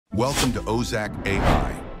Welcome to Ozak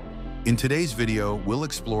AI. In today's video, we'll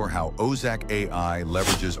explore how Ozak AI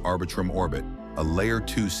leverages Arbitrum Orbit, a Layer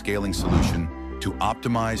 2 scaling solution, to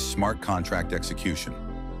optimize smart contract execution.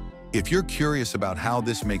 If you're curious about how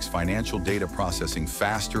this makes financial data processing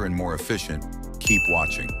faster and more efficient, keep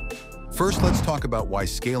watching. First, let's talk about why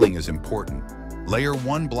scaling is important. Layer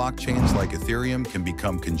 1 blockchains like Ethereum can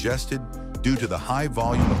become congested due to the high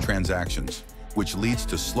volume of transactions, which leads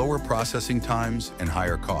to slower processing times and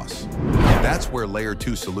higher costs. That's where Layer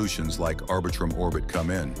 2 solutions like Arbitrum Orbit come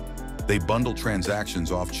in. They bundle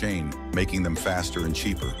transactions off-chain, making them faster and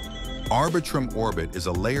cheaper. Arbitrum Orbit is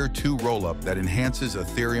a Layer 2 rollup that enhances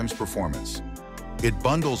Ethereum's performance. It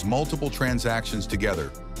bundles multiple transactions together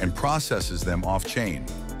and processes them off-chain,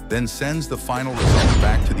 then sends the final result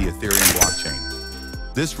back to the Ethereum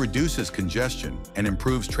blockchain. This reduces congestion and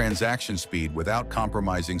improves transaction speed without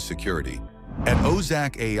compromising security. At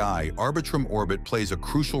Ozak AI, Arbitrum Orbit plays a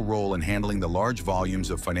crucial role in handling the large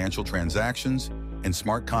volumes of financial transactions and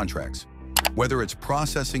smart contracts. Whether it's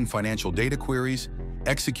processing financial data queries,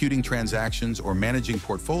 executing transactions, or managing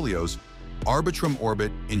portfolios, Arbitrum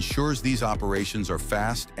Orbit ensures these operations are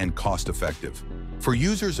fast and cost-effective. For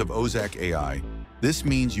users of Ozak AI, this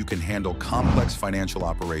means you can handle complex financial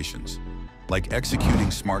operations, like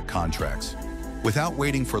executing smart contracts, without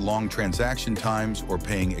waiting for long transaction times or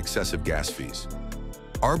paying excessive gas fees.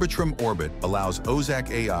 Arbitrum Orbit allows Ozak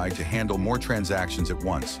AI to handle more transactions at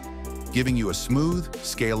once, giving you a smooth,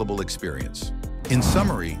 scalable experience. In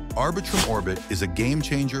summary, Arbitrum Orbit is a game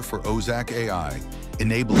changer for Ozak AI,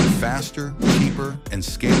 enabling faster, cheaper, and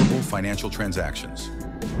scalable financial transactions.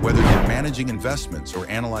 Whether you're managing investments or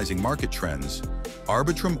analyzing market trends,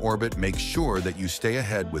 Arbitrum Orbit makes sure that you stay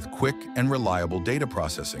ahead with quick and reliable data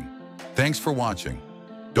processing. Thanks for watching.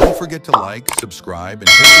 Don't forget to like, subscribe, and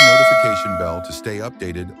hit the notification bell to stay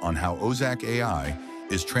updated on how Ozak AI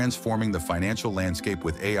is transforming the financial landscape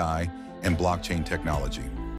with AI and blockchain technology.